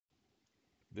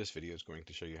This video is going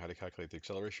to show you how to calculate the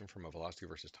acceleration from a velocity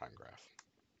versus time graph.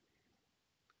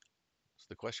 So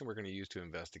the question we're going to use to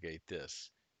investigate this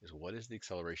is, what is the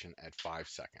acceleration at 5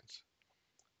 seconds?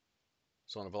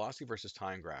 So on a velocity versus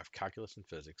time graph, calculus and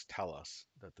physics tell us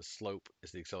that the slope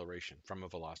is the acceleration from a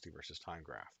velocity versus time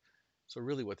graph. So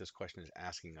really what this question is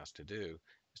asking us to do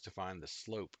is to find the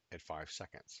slope at 5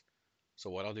 seconds. So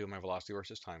what I'll do in my velocity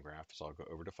versus time graph is I'll go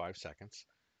over to 5 seconds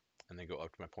and then go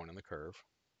up to my point on the curve.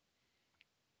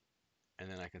 And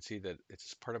then I can see that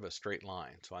it's part of a straight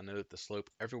line. So I know that the slope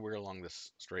everywhere along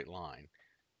this straight line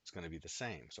is going to be the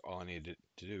same. So all I need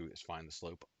to do is find the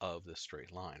slope of this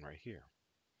straight line right here.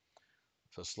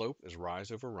 So slope is rise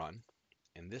over run.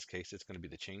 In this case, it's going to be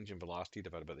the change in velocity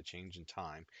divided by the change in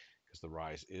time, because the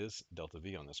rise is delta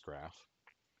v on this graph.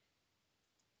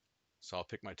 So I'll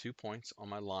pick my 2 points on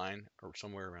my line, or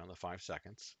somewhere around the 5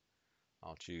 seconds.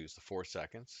 I'll choose the 4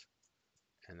 seconds,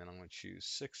 and then I'm going to choose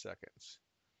 6 seconds.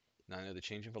 Now I know the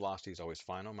change in velocity is always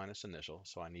final minus initial,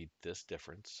 so I need this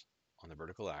difference on the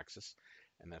vertical axis,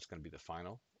 and that's going to be the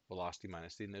final velocity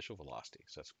minus the initial velocity.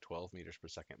 So that's 12 meters per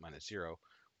second minus 0,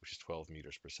 which is 12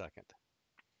 meters per second.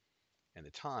 And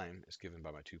the time is given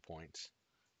by my 2 points,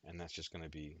 and that's just going to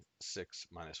be 6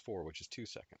 minus 4, which is 2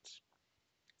 seconds.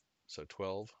 So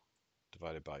 12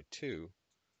 divided by 2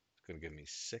 is going to give me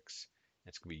 6.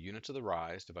 It's going to be units of the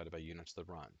rise divided by units of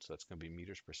the run. So that's going to be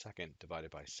meters per second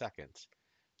divided by seconds.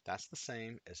 That's the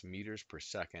same as meters per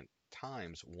second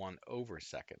times 1 over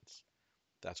seconds.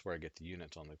 That's where I get the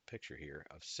units on the picture here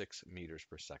of 6 meters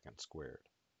per second squared.